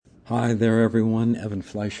Hi there, everyone. Evan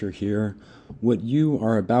Fleischer here. What you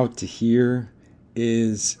are about to hear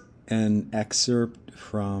is an excerpt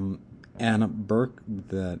from Anna Burke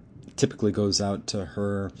that typically goes out to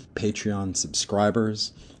her Patreon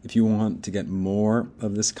subscribers. If you want to get more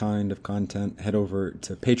of this kind of content, head over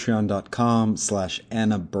to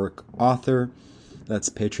patreon.com/Anna Burke author. That's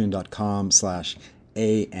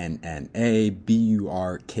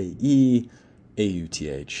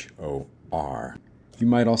patreon.com/ANNABURKEAUTHOR. You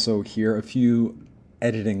might also hear a few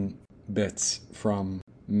editing bits from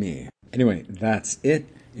me. Anyway, that's it.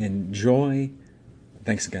 Enjoy.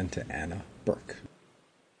 Thanks again to Anna Burke.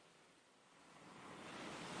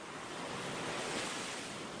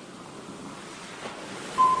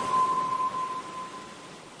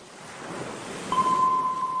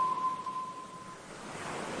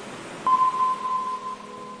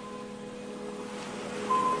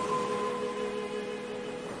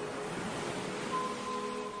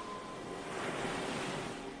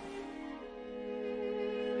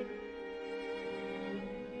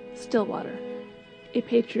 Stillwater, a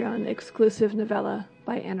Patreon-exclusive novella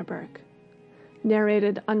by Anna Burke,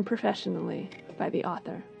 narrated unprofessionally by the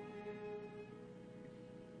author.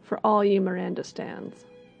 For all you Miranda stans.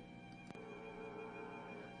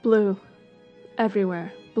 Blue.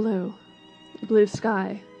 Everywhere. Blue. Blue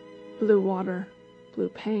sky. Blue water. Blue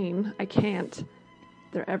pain. I can't.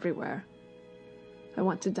 They're everywhere. I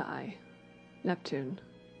want to die. Neptune,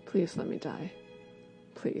 please let me die.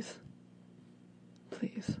 Please.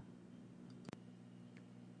 Please.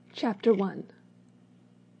 Chapter 1.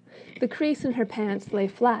 The crease in her pants lay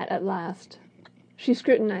flat at last. She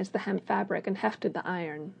scrutinized the hemp fabric and hefted the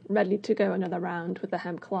iron, ready to go another round with the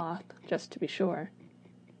hemp cloth, just to be sure.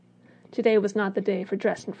 Today was not the day for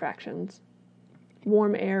dress infractions.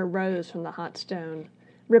 Warm air rose from the hot stone,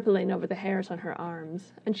 rippling over the hairs on her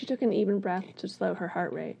arms, and she took an even breath to slow her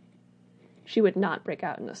heart rate. She would not break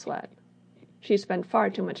out in a sweat. She spent far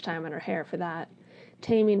too much time on her hair for that,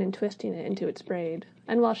 taming and twisting it into its braid,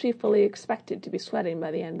 and while she fully expected to be sweating by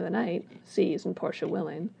the end of the night, C's and Portia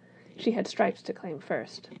willing, she had stripes to claim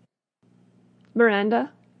first.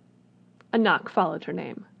 Miranda? A knock followed her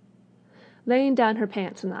name. Laying down her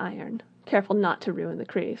pants in the iron, careful not to ruin the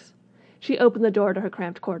crease, she opened the door to her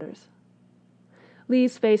cramped quarters.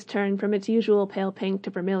 Lee's face turned from its usual pale pink to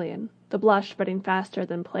vermilion, the blush spreading faster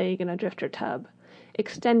than plague in a drifter tub,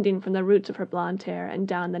 extending from the roots of her blonde hair and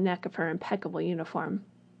down the neck of her impeccable uniform.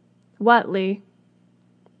 What, Lee?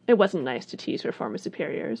 It wasn't nice to tease her former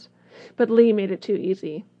superiors, but Lee made it too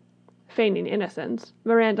easy. Feigning innocence,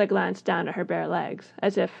 Miranda glanced down at her bare legs,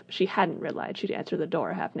 as if she hadn't realized she'd answer the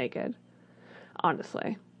door half naked.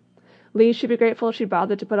 Honestly, Lee should be grateful she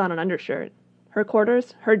bothered to put on an undershirt. Her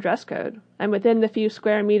quarters, her dress code, and within the few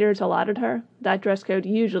square meters allotted her, that dress code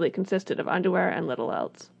usually consisted of underwear and little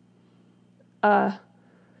else.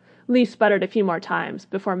 Lee sputtered a few more times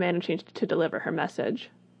before managing to deliver her message.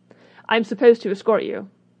 I'm supposed to escort you.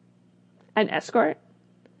 An escort?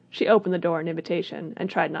 She opened the door in invitation and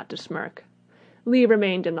tried not to smirk. Lee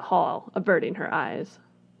remained in the hall, averting her eyes.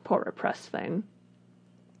 Poor repressed thing.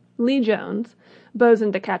 Lee Jones,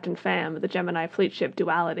 bosun to Captain Pham of the Gemini fleet ship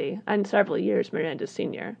Duality and several years Miranda's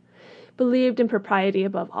senior, believed in propriety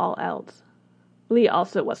above all else. Lee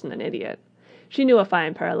also wasn't an idiot. She knew a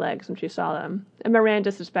fine pair of legs when she saw them, and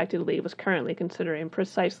Miranda suspected Lee was currently considering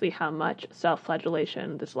precisely how much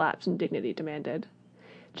self-flagellation this lapse in dignity demanded.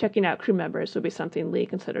 Checking out crew members would be something Lee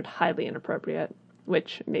considered highly inappropriate,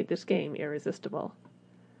 which made this game irresistible.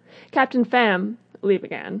 Captain Pham, Lee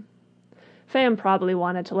began. Pham probably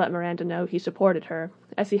wanted to let Miranda know he supported her,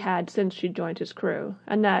 as he had since she'd joined his crew,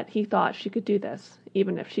 and that he thought she could do this,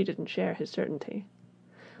 even if she didn't share his certainty.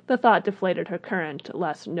 The thought deflated her current,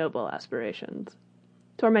 less noble aspirations.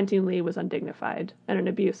 Tormenting Lee was undignified, and an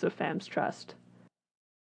abuse of Pham's trust.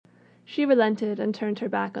 She relented and turned her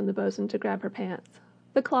back on the bosun to grab her pants.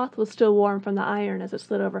 The cloth was still warm from the iron as it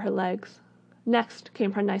slid over her legs. Next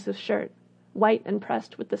came her nicest shirt, white and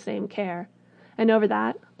pressed with the same care, and over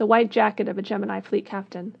that, the white jacket of a Gemini fleet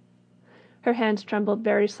captain. Her hands trembled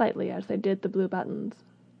very slightly as they did the blue buttons.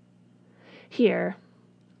 Here.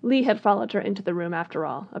 Lee had followed her into the room after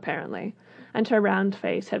all, apparently, and her round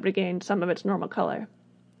face had regained some of its normal color.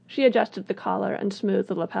 She adjusted the collar and smoothed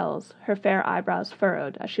the lapels, her fair eyebrows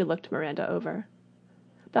furrowed as she looked Miranda over.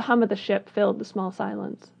 The hum of the ship filled the small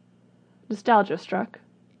silence. Nostalgia struck.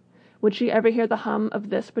 Would she ever hear the hum of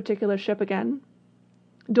this particular ship again?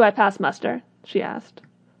 "Do I pass muster?" she asked.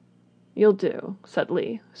 "You'll do," said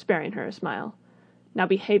Lee, sparing her a smile. "Now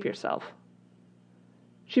behave yourself."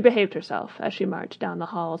 She behaved herself as she marched down the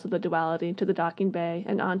halls of the Duality to the docking bay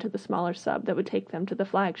and on to the smaller sub that would take them to the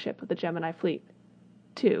flagship of the Gemini fleet.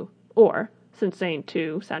 2. Or, since saying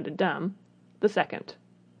 2 sounded dumb, the second.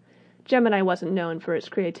 Gemini wasn't known for its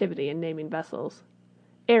creativity in naming vessels.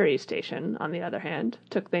 Ares Station, on the other hand,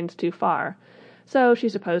 took things too far, so she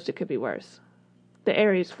supposed it could be worse. The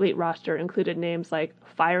Ares fleet roster included names like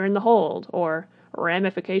Fire in the Hold or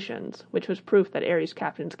Ramifications, which was proof that Ares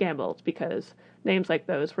captains gambled because names like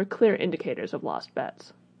those were clear indicators of lost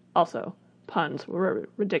bets. Also, puns were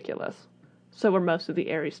ridiculous. So were most of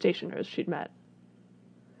the Ares stationers she'd met.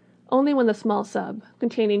 Only when the small sub,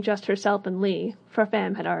 containing just herself and Lee, for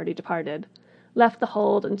Fam had already departed, left the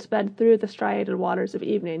hold and sped through the striated waters of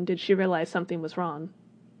evening did she realize something was wrong.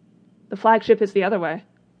 "The flagship is the other way."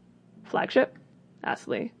 "Flagship?" asked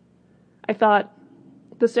Lee. "I thought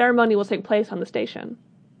the ceremony will take place on the station."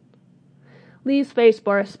 Lee's face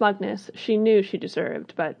bore a smugness she knew she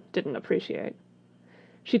deserved, but didn't appreciate.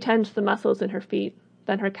 She tensed the muscles in her feet,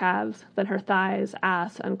 then her calves, then her thighs,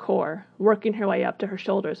 ass, and core, working her way up to her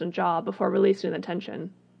shoulders and jaw before releasing the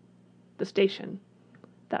tension. The station.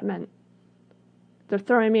 That meant, they're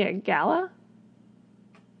throwing me a gala?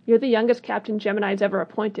 "You're the youngest captain Gemini's ever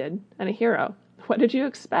appointed, and a hero. What did you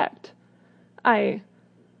expect?"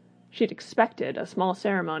 She'd expected a small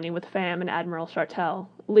ceremony with Fam and Admiral Sartell,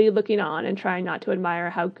 Lee looking on and trying not to admire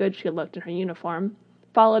how good she looked in her uniform,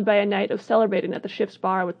 followed by a night of celebrating at the ship's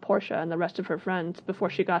bar with Portia and the rest of her friends before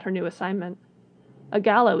she got her new assignment. A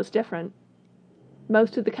gala was different.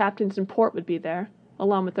 Most of the captains in port would be there,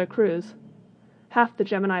 along with their crews. Half the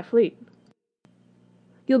Gemini fleet.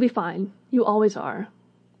 "You'll be fine. You always are."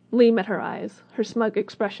 Lee met her eyes, her smug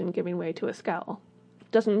expression giving way to a scowl.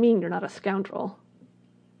 "Doesn't mean you're not a scoundrel."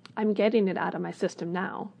 "I'm getting it out of my system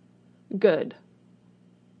now." "Good."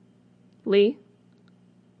 "Lee?"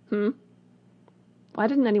 "Why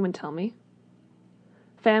didn't anyone tell me?"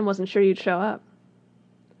 "Fam wasn't sure you'd show up."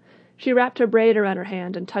 She wrapped her braid around her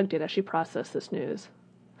hand and tugged it as she processed this news.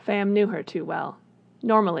 Fam knew her too well.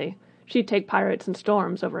 Normally, she'd take pirates and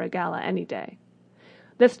storms over a gala any day.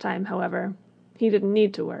 This time, however, he didn't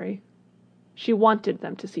need to worry. She wanted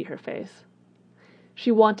them to see her face. She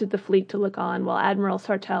wanted the fleet to look on while Admiral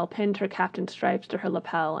Sartell pinned her captain's stripes to her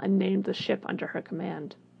lapel and named the ship under her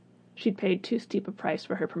command. She'd paid too steep a price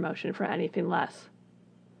for her promotion for anything less.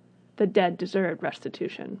 The dead deserved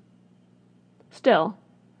restitution. Still,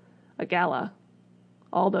 a gala.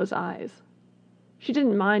 All those eyes. She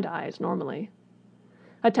didn't mind eyes normally.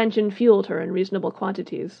 Attention fueled her in reasonable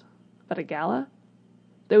quantities. But a gala?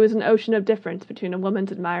 There was an ocean of difference between a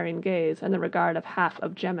woman's admiring gaze and the regard of half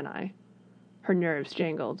of Gemini. Her nerves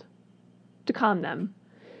jangled. To calm them,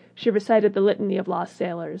 she recited the litany of lost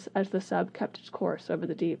sailors as the sub kept its course over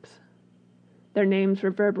the deeps. Their names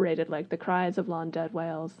reverberated like the cries of long-dead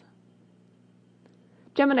whales.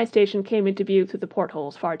 Gemini Station came into view through the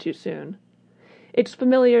portholes far too soon. Its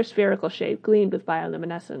familiar spherical shape gleamed with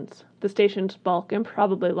bioluminescence, the station's bulk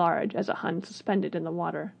improbably large as it hung suspended in the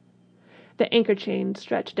water. The anchor chains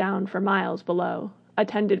stretched down for miles below,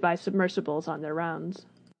 attended by submersibles on their rounds.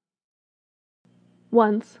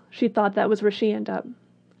 Once, she thought that was where she ended up,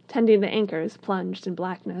 tending the anchors plunged in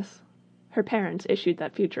blackness. Her parents issued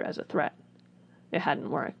that future as a threat. It hadn't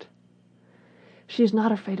worked. "She's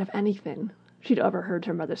not afraid of anything," she'd overheard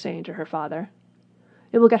her mother saying to her father.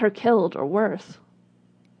 "It will get her killed or worse."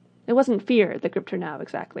 It wasn't fear that gripped her now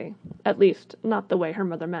exactly, at least not the way her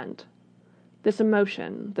mother meant. This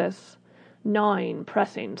emotion, this gnawing,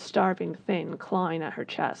 pressing, starving thing clawing at her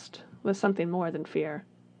chest, was something more than fear.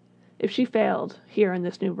 If she failed, here in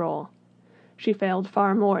this new role, she failed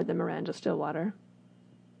far more than Miranda Stillwater.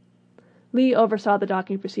 Lee oversaw the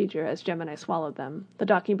docking procedure as Gemini swallowed them, the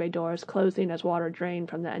docking bay doors closing as water drained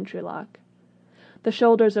from the entry lock. The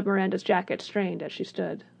shoulders of Miranda's jacket strained as she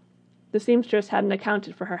stood. The seamstress hadn't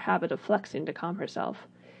accounted for her habit of flexing to calm herself,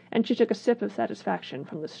 and she took a sip of satisfaction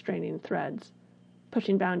from the straining threads.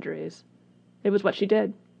 Pushing boundaries. It was what she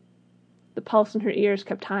did. The pulse in her ears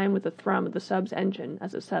kept time with the thrum of the sub's engine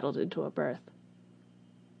as it settled into a berth.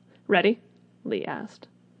 "Ready?" Lee asked.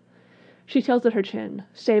 She tilted her chin,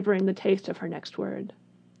 savoring the taste of her next word.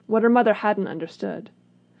 What her mother hadn't understood,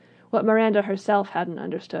 what Miranda herself hadn't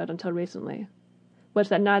understood until recently, was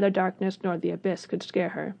that neither darkness nor the abyss could scare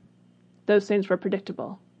her. Those things were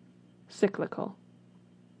predictable, cyclical.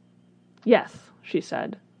 "Yes," she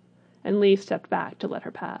said, and Lee stepped back to let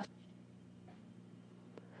her pass.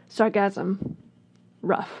 "Sargasm.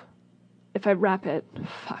 Rough. If I wrap it...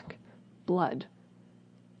 blood.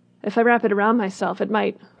 If I wrap it around myself, it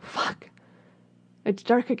might... It's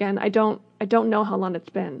dark again. I don't know how long it's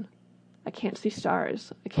been. I can't see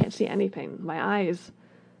stars. I can't see anything. My eyes...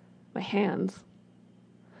 my hands...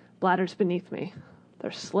 Bladders beneath me.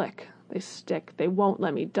 They're slick. They stick. They won't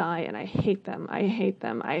let me die, and I hate them. I hate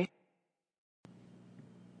them.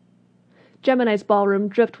 Gemini's ballroom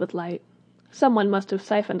dripped with light. Someone must have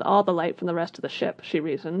siphoned all the light from the rest of the ship, she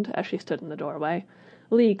reasoned, as she stood in the doorway,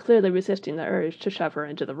 Lee clearly resisting the urge to shove her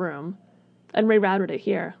into the room, and rerouted it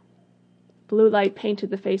here. Blue light painted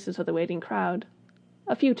the faces of the waiting crowd.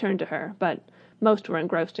 A few turned to her, but most were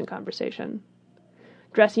engrossed in conversation.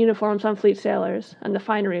 Dress uniforms on fleet sailors, and the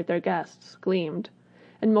finery of their guests, gleamed,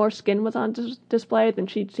 and more skin was on display than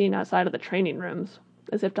she'd seen outside of the training rooms,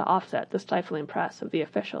 as if to offset the stifling press of the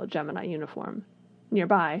official Gemini uniform.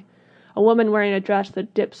 Nearby, a woman wearing a dress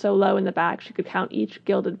that dipped so low in the back she could count each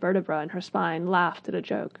gilded vertebra in her spine laughed at a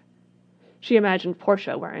joke. She imagined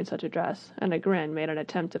Portia wearing such a dress, and a grin made an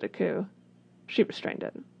attempt at a coup. She restrained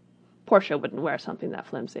it. Portia wouldn't wear something that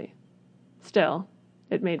flimsy. Still,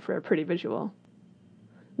 it made for a pretty visual.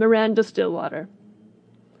 Miranda Stillwater.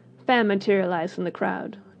 Fam materialized in the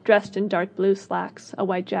crowd, dressed in dark blue slacks, a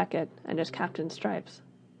white jacket, and his captain's stripes.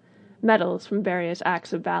 Medals from various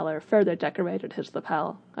acts of valor further decorated his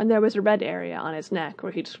lapel, and there was a red area on his neck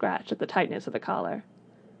where he'd scratched at the tightness of the collar.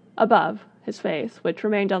 Above, his face, which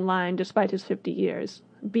remained unlined despite his 50 years,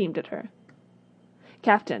 beamed at her.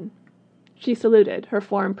 "Captain." She saluted, her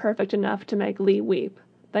form perfect enough to make Lee weep,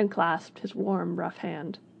 then clasped his warm, rough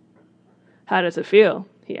hand. "How does it feel?"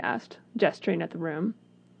 he asked, gesturing at the room.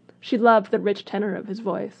 She loved the rich tenor of his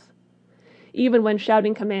voice. Even when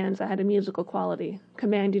shouting commands that had a musical quality,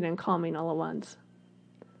 commanding and calming all at once.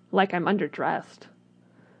 "Like I'm underdressed."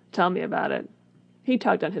 "Tell me about it." He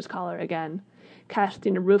tugged on his collar again,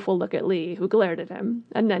 casting a rueful look at Lee, who glared at him,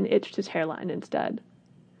 and then itched his hairline instead.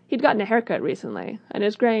 He'd gotten a haircut recently, and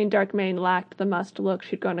his gray and dark mane lacked the mussed look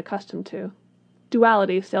she'd grown accustomed to.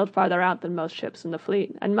 Duality sailed farther out than most ships in the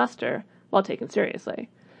fleet, and muster, while taken seriously,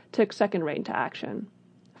 took second rate into action.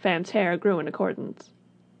 Fam's hair grew in accordance.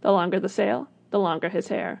 The longer the sail, the longer his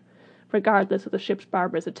hair, regardless of the ship's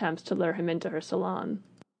barber's attempts to lure him into her salon.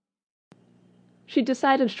 She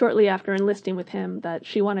decided shortly after enlisting with him that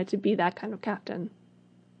she wanted to be that kind of captain.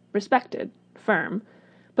 Respected, firm,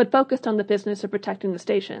 but focused on the business of protecting the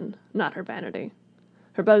station, not her vanity.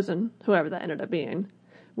 Her bosun, whoever that ended up being,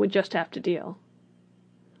 would just have to deal.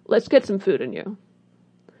 "Let's get some food in you."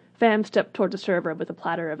 Fam stepped toward the server with a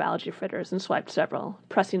platter of algae fritters and swiped several,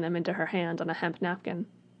 pressing them into her hand on a hemp napkin.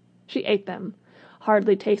 She ate them,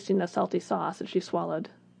 hardly tasting the salty sauce as she swallowed.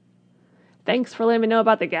 "Thanks for letting me know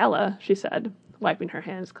about the gala," she said, wiping her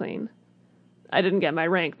hands clean. "I didn't get my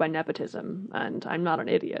rank by nepotism, and I'm not an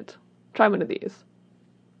idiot. Try one of these."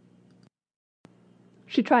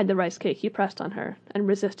 She tried the rice cake he pressed on her, and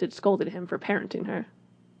resisted scolding him for parenting her.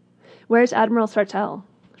 "Where's Admiral Sartell?"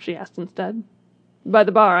 she asked instead. "By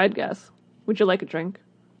the bar, I'd guess. Would you like a drink?"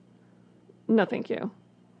 "No, thank you."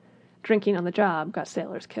 Drinking on the job got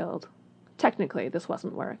sailors killed. Technically, this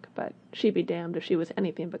wasn't work, but she'd be damned if she was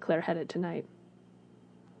anything but clear-headed tonight.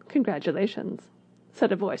 "Congratulations,"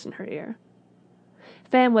 said a voice in her ear.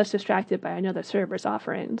 Fam was distracted by another server's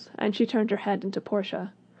offerings, and she turned her head into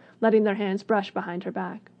Portia, letting their hands brush behind her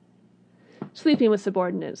back. Sleeping with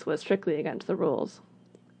subordinates was strictly against the rules.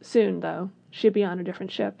 Soon, though, she'd be on a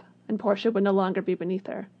different ship, and Portia would no longer be beneath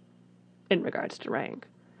her. In regards to rank.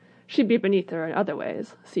 She'd be beneath her in other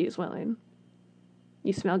ways, seas willing.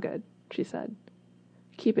 "You smell good," she said.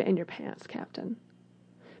 "Keep it in your pants, Captain."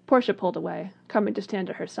 Portia pulled away, coming to stand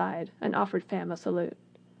at her side, and offered Fam a salute.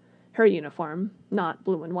 Her uniform, not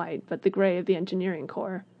blue and white, but the gray of the engineering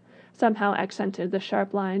corps, somehow accented the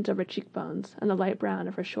sharp lines of her cheekbones and the light brown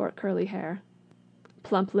of her short curly hair.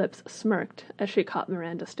 Plump lips smirked as she caught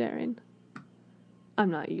Miranda staring. "I'm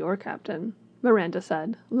not your captain," Miranda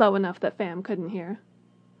said, low enough that Fam couldn't hear.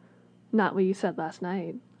 "Not what you said last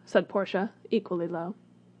night," said Portia, equally low.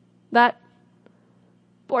 "That—"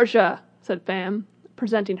 "Portia," said Fam,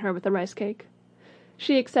 presenting her with the rice cake.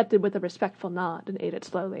 She accepted with a respectful nod and ate it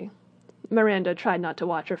slowly. Miranda tried not to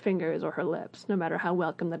watch her fingers or her lips, no matter how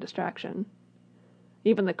welcome the distraction.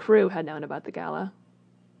 Even the crew had known about the gala.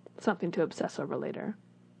 Something to obsess over later.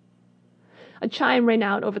 A chime rang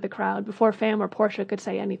out over the crowd before Fam or Portia could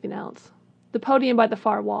say anything else. The podium by the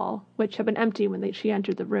far wall, which had been empty when she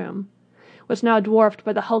entered the room, was now dwarfed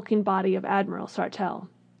by the hulking body of Admiral Sartell.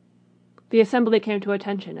 The assembly came to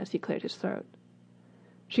attention as he cleared his throat.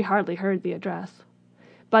 She hardly heard the address.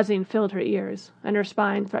 Buzzing filled her ears, and her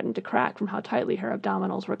spine threatened to crack from how tightly her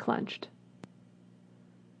abdominals were clenched.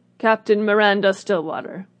 "Captain Miranda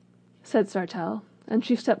Stillwater," said Sartell, and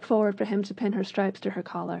she stepped forward for him to pin her stripes to her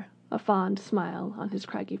collar, a fond smile on his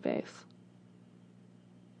craggy face.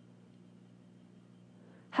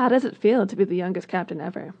 "How does it feel to be the youngest captain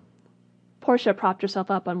ever?" Portia propped herself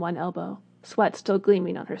up on one elbow, sweat still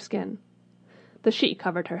gleaming on her skin. The sheet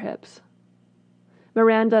covered her hips.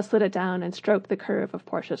 Miranda slid it down and stroked the curve of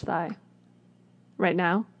Portia's thigh. Right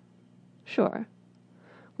now? Sure.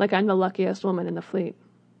 Like I'm the luckiest woman in the fleet.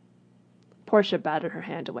 Portia batted her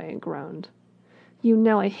hand away and groaned. You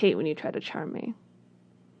know I hate when you try to charm me.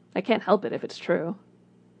 I can't help it if it's true.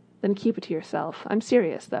 Then keep it to yourself. I'm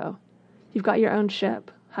serious, though. You've got your own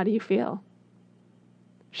ship. How do you feel?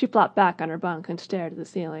 She flopped back on her bunk and stared at the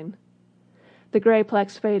ceiling. The gray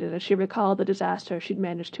plex faded as she recalled the disaster she'd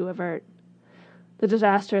managed to avert. The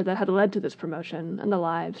disaster that had led to this promotion and the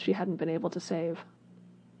lives she hadn't been able to save.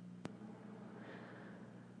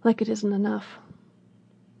 Like it isn't enough.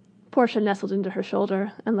 Portia nestled into her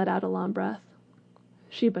shoulder and let out a long breath.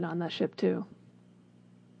 She'd been on that ship, too.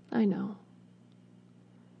 I know.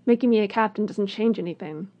 Making me a captain doesn't change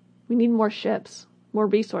anything. We need more ships, more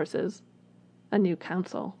resources. A new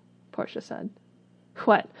council, Portia said.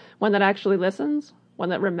 What, one that actually listens? One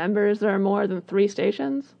that remembers there are more than 3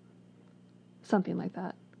 stations? Something like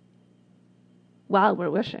that. While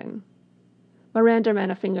we're wishing. Miranda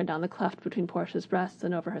ran a finger down the cleft between Portia's breasts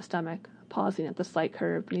and over her stomach, pausing at the slight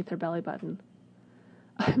curve beneath her belly button.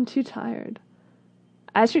 I'm too tired.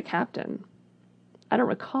 As your captain. I don't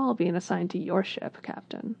recall being assigned to your ship,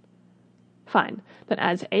 Captain. Fine, then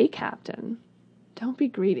as a captain, don't be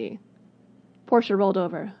greedy. Portia rolled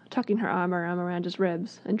over, tucking her arm around Miranda's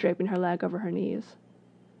ribs and draping her leg over her knees.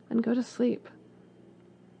 And go to sleep.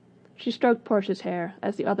 She stroked Portia's hair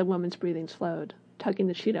as the other woman's breathing slowed, tugging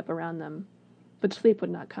the sheet up around them. But sleep would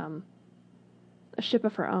not come. A ship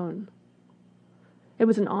of her own. It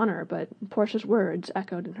was an honor, but Portia's words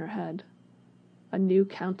echoed in her head. A new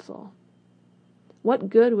council. What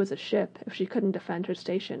good was a ship if she couldn't defend her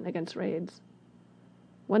station against raids?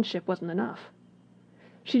 One ship wasn't enough.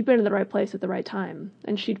 She'd been in the right place at the right time,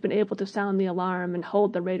 and she'd been able to sound the alarm and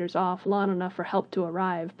hold the raiders off long enough for help to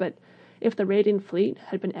arrive, but if the raiding fleet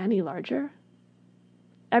had been any larger?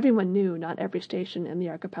 Everyone knew not every station in the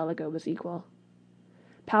archipelago was equal.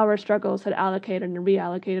 Power struggles had allocated and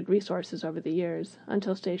reallocated resources over the years,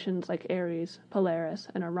 until stations like Ares, Polaris,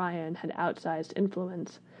 and Orion had outsized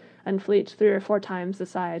influence, and fleets 3 or 4 times the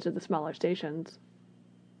size of the smaller stations.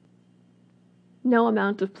 No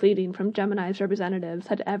amount of pleading from Gemini's representatives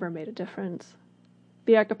had ever made a difference.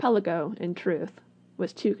 The archipelago, in truth,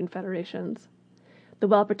 was 2 confederations. The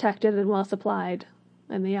well-protected and well-supplied,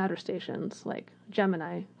 and the outer stations, like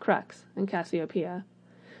Gemini, Crux, and Cassiopeia,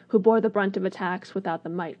 who bore the brunt of attacks without the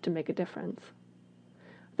might to make a difference.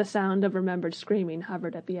 The sound of remembered screaming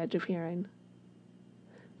hovered at the edge of hearing.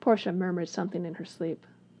 Portia murmured something in her sleep.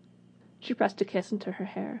 She pressed a kiss into her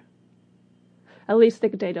hair. At least they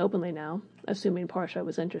could date openly now, assuming Portia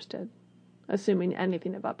was interested. Assuming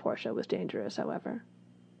anything about Portia was dangerous, however.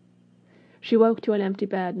 She woke to an empty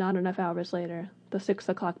bed not enough hours later, the 6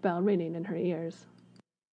 o'clock bell ringing in her ears.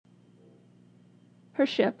 Her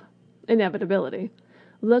ship, Inevitability,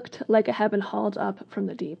 looked like a heaven hauled up from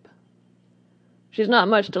the deep. She's not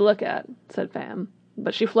much to look at, said Pham,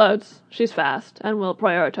 but she floats, she's fast, and we'll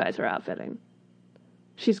prioritize her outfitting.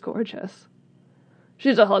 She's gorgeous.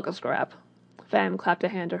 She's a hunk of scrap. Pham clapped a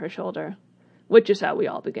hand to her shoulder, which is how we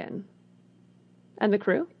all begin. And the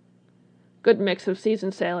crew? Good mix of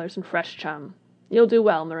seasoned sailors and fresh chum. You'll do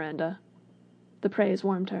well, Miranda. The praise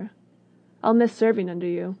warmed her. I'll miss serving under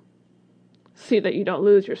you. See that you don't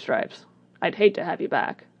lose your stripes. I'd hate to have you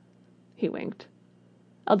back. He winked.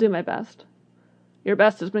 I'll do my best. Your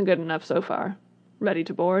best has been good enough so far. Ready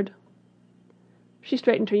to board? She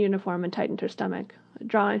straightened her uniform and tightened her stomach,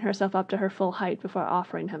 drawing herself up to her full height before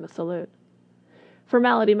offering him a salute.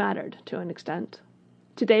 Formality mattered, to an extent.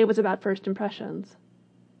 Today was about first impressions.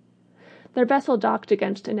 Their vessel docked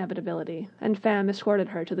against Inevitability, and Pham escorted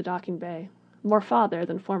her to the docking bay, more father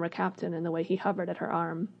than former captain in the way he hovered at her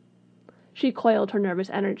arm. She coiled her nervous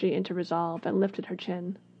energy into resolve and lifted her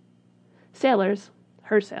chin. Sailors,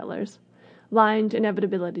 her sailors, lined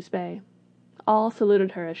Inevitability's bay. All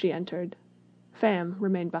saluted her as she entered. Pham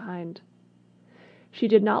remained behind. She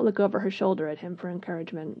did not look over her shoulder at him for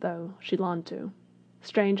encouragement, though she longed to.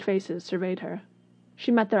 Strange faces surveyed her.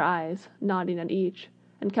 She met their eyes, nodding at each,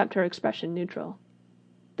 and kept her expression neutral.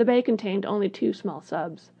 The bay contained only 2 small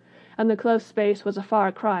subs, and the close space was a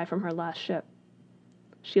far cry from her last ship.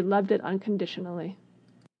 She loved it unconditionally.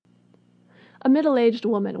 A middle-aged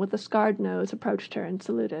woman with a scarred nose approached her and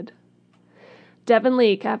saluted. Devon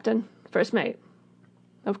Lee, Captain. First mate.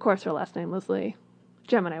 Of course her last name was Lee.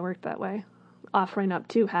 Gemini worked that way, offering up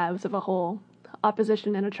 2 halves of a whole,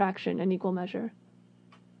 opposition and attraction in equal measure.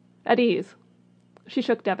 At ease. She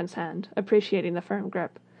shook Devon's hand, appreciating the firm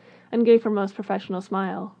grip, and gave her most professional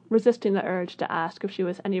smile, resisting the urge to ask if she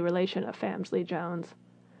was any relation of Pham's Lee Jones.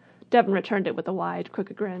 Devon returned it with a wide,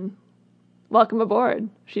 crooked grin. Welcome aboard,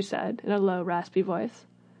 she said, in a low, raspy voice.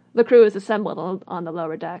 The crew is assembled on the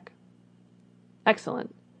lower deck.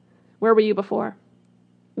 Excellent. Where were you before?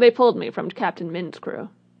 They pulled me from Captain Min's crew.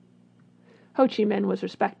 Ho Chi Minh was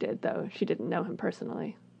respected, though she didn't know him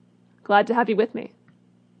personally. Glad to have you with me.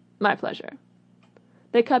 My pleasure.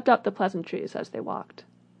 They kept up the pleasantries as they walked.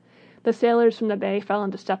 The sailors from the bay fell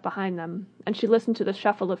into step behind them, and she listened to the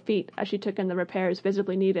shuffle of feet as she took in the repairs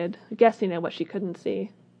visibly needed, guessing at what she couldn't see.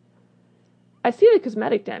 I see the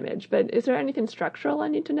cosmetic damage, but is there anything structural I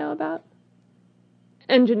need to know about?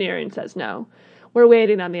 Engineering says no. We're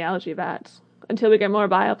waiting on the algae vats. Until we get more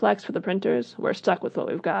bioplex for the printers, we're stuck with what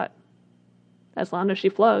we've got. As long as she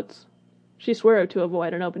floats. She swerved to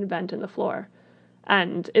avoid an open vent in the floor,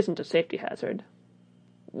 and isn't a safety hazard.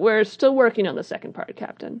 We're still working on the second part,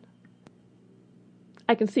 Captain.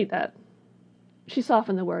 I can see that. She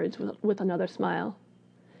softened the words with another smile.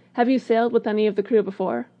 Have you sailed with any of the crew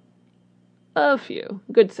before? A few.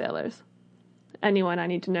 Good sailors. Anyone I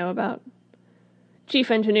need to know about?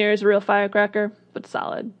 Chief engineer is a real firecracker, but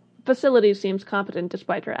solid. Facilities seems competent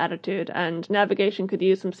despite her attitude, and navigation could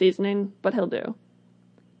use some seasoning, but he'll do.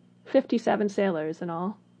 57 sailors in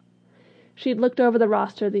all. She'd looked over the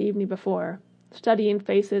roster the evening before, studying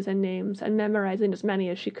faces and names and memorizing as many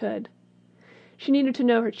as she could. She needed to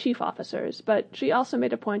know her chief officers, but she also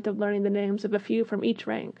made a point of learning the names of a few from each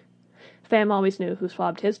rank. Pham always knew who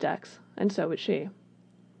swabbed his decks, and so would she.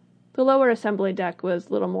 The lower assembly deck was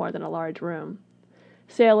little more than a large room.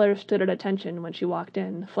 Sailors stood at attention when she walked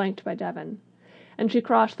in, flanked by Devon, and she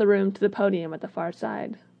crossed the room to the podium at the far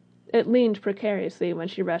side. It leaned precariously when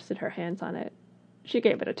she rested her hands on it. She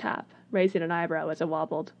gave it a tap, raising an eyebrow as it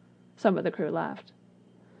wobbled. Some of the crew laughed.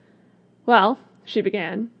 Well, she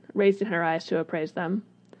began, raising her eyes to appraise them.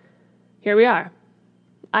 Here we are.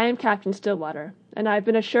 I am Captain Stillwater, and I have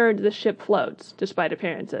been assured this ship floats, despite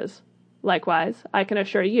appearances. Likewise, I can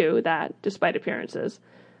assure you that, despite appearances,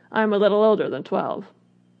 I am a little older than 12.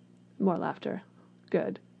 More laughter.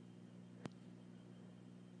 Good.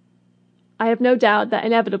 I have no doubt that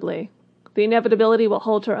inevitably, the inevitability will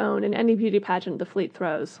hold her own in any beauty pageant the fleet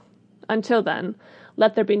throws. Until then,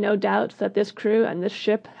 let there be no doubt that this crew and this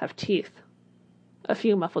ship have teeth. A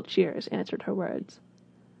few muffled cheers answered her words.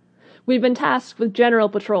 We've been tasked with general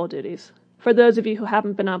patrol duties. For those of you who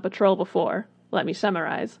haven't been on patrol before, let me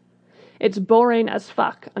summarize. It's boring as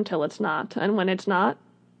fuck until it's not, and when it's not,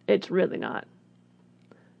 it's really not.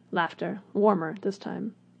 Laughter, warmer this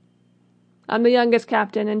time. I'm the youngest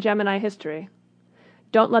captain in Gemini history.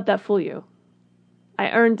 Don't let that fool you.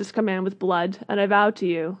 I earned this command with blood, and I vow to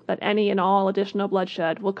you that any and all additional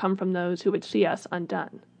bloodshed will come from those who would see us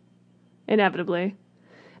undone. Inevitably,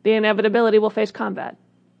 the inevitability will face combat.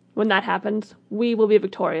 When that happens, we will be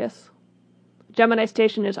victorious. Gemini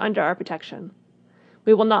Station is under our protection.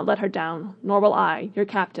 We will not let her down, nor will I, your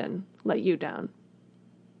captain, let you down.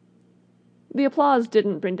 The applause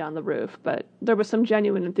didn't bring down the roof, but there was some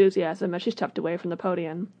genuine enthusiasm as she stepped away from the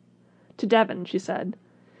podium. To Devon, she said,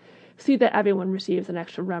 See that everyone receives an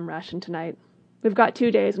extra rum ration tonight. We've got 2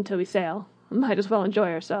 days until we sail. Might as well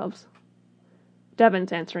enjoy ourselves.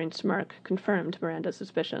 Devon's answering smirk confirmed Miranda's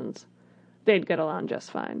suspicions. They'd get along just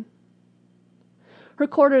fine. Her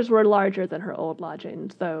quarters were larger than her old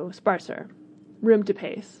lodgings, though sparser. Room to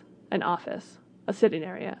pace, an office, a sitting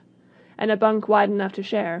area, and a bunk wide enough to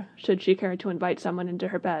share, should she care to invite someone into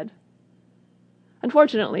her bed.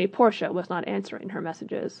 Unfortunately, Portia was not answering her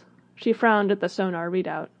messages. She frowned at the sonar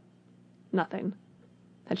readout. Nothing.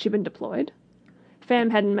 Had she been deployed?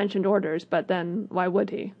 Pham hadn't mentioned orders, but then, why would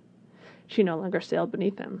he? She no longer sailed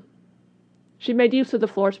beneath him. She made use of the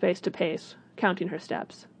floor space to pace, counting her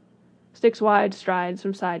steps. 6 wide strides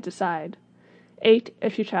from side to side. 8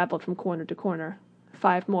 if she traveled from corner to corner.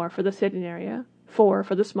 5 more for the sitting area. 4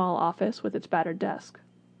 for the small office with its battered desk.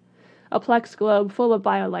 A plex globe full of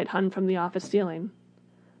biolight hung from the office ceiling.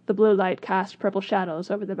 The blue light cast purple shadows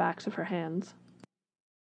over the backs of her hands.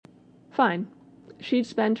 Fine. She'd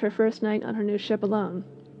spend her first night on her new ship alone.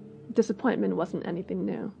 Disappointment wasn't anything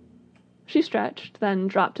new. She stretched, then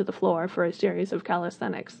dropped to the floor for a series of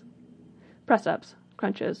calisthenics. Press-ups,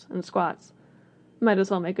 crunches, and squats. Might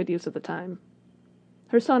as well make good use of the time.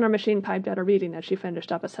 Her sonar machine piped out a reading as she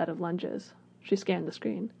finished up a set of lunges. She scanned the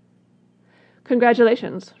screen.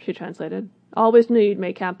 Congratulations, she translated. Always knew you'd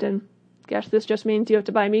make captain. Guess this just means you have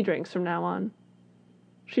to buy me drinks from now on.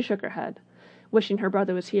 She shook her head, wishing her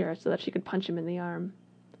brother was here so that she could punch him in the arm.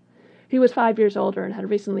 He was 5 years older and had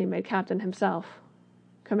recently made captain himself.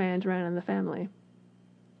 Command ran in the family.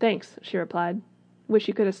 Thanks, she replied. Wish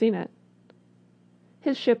you could have seen it.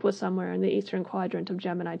 His ship was somewhere in the eastern quadrant of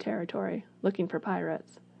Gemini territory, looking for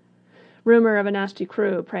pirates. Rumor of a nasty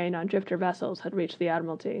crew preying on drifter vessels had reached the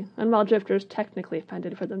Admiralty, and while drifters technically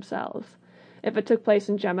fended for themselves, if it took place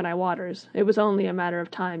in Gemini waters, it was only a matter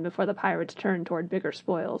of time before the pirates turned toward bigger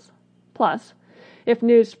spoils. Plus, if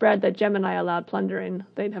news spread that Gemini allowed plundering,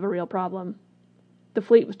 they'd have a real problem. The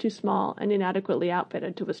fleet was too small and inadequately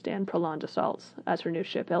outfitted to withstand prolonged assaults, as her new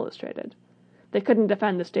ship illustrated. They couldn't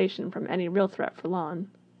defend the station from any real threat for long.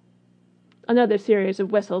 Another series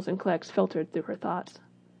of whistles and clicks filtered through her thoughts.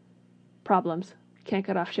 Problems. Can't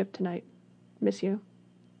get off ship tonight. Miss you.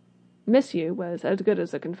 Miss you was as good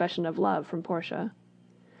as a confession of love from Portia.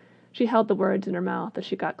 She held the words in her mouth as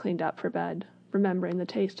she got cleaned up for bed, remembering the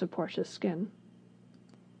taste of Portia's skin.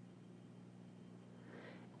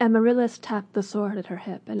 Amaryllis tapped the sword at her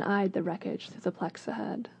hip and eyed the wreckage through the plex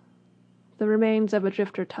ahead. The remains of a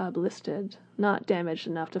drifter tub listed, not damaged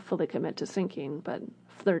enough to fully commit to sinking, but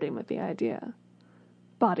flirting with the idea.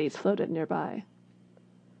 Bodies floated nearby.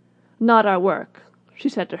 Not our work, she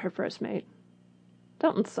said to her first mate.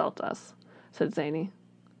 Don't insult us, said Zany.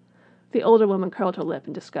 The older woman curled her lip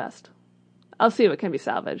in disgust. I'll see what can be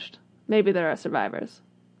salvaged. Maybe there are survivors.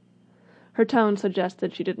 Her tone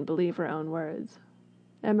suggested she didn't believe her own words.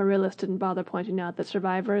 Amaryllis didn't bother pointing out that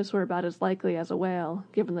survivors were about as likely as a whale,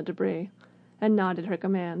 given the debris, and nodded her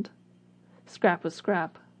command. Scrap was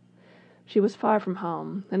scrap. She was far from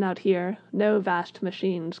home, and out here, no vast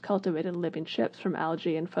machines cultivated living ships from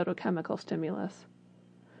algae and photochemical stimulus.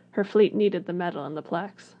 Her fleet needed the metal and the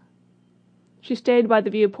plex. She stayed by the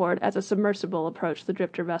viewport as a submersible approached the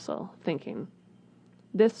drifter vessel, thinking.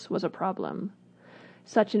 This was a problem.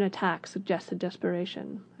 Such an attack suggested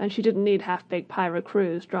desperation, and she didn't need half-baked pirate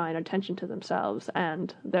crews drawing attention to themselves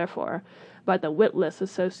and, therefore, by the witless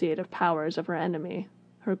associative powers of her enemy,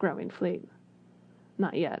 her growing fleet.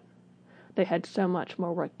 Not yet. They had so much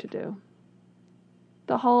more work to do.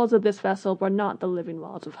 The halls of this vessel were not the living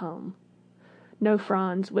walls of home. No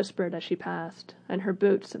fronds whispered as she passed, and her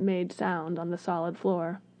boots made sound on the solid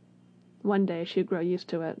floor. One day she'd grow used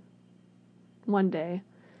to it. One day,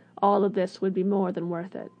 all of this would be more than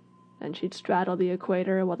worth it, and she'd straddle the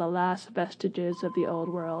equator while the last vestiges of the old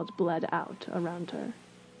world bled out around her.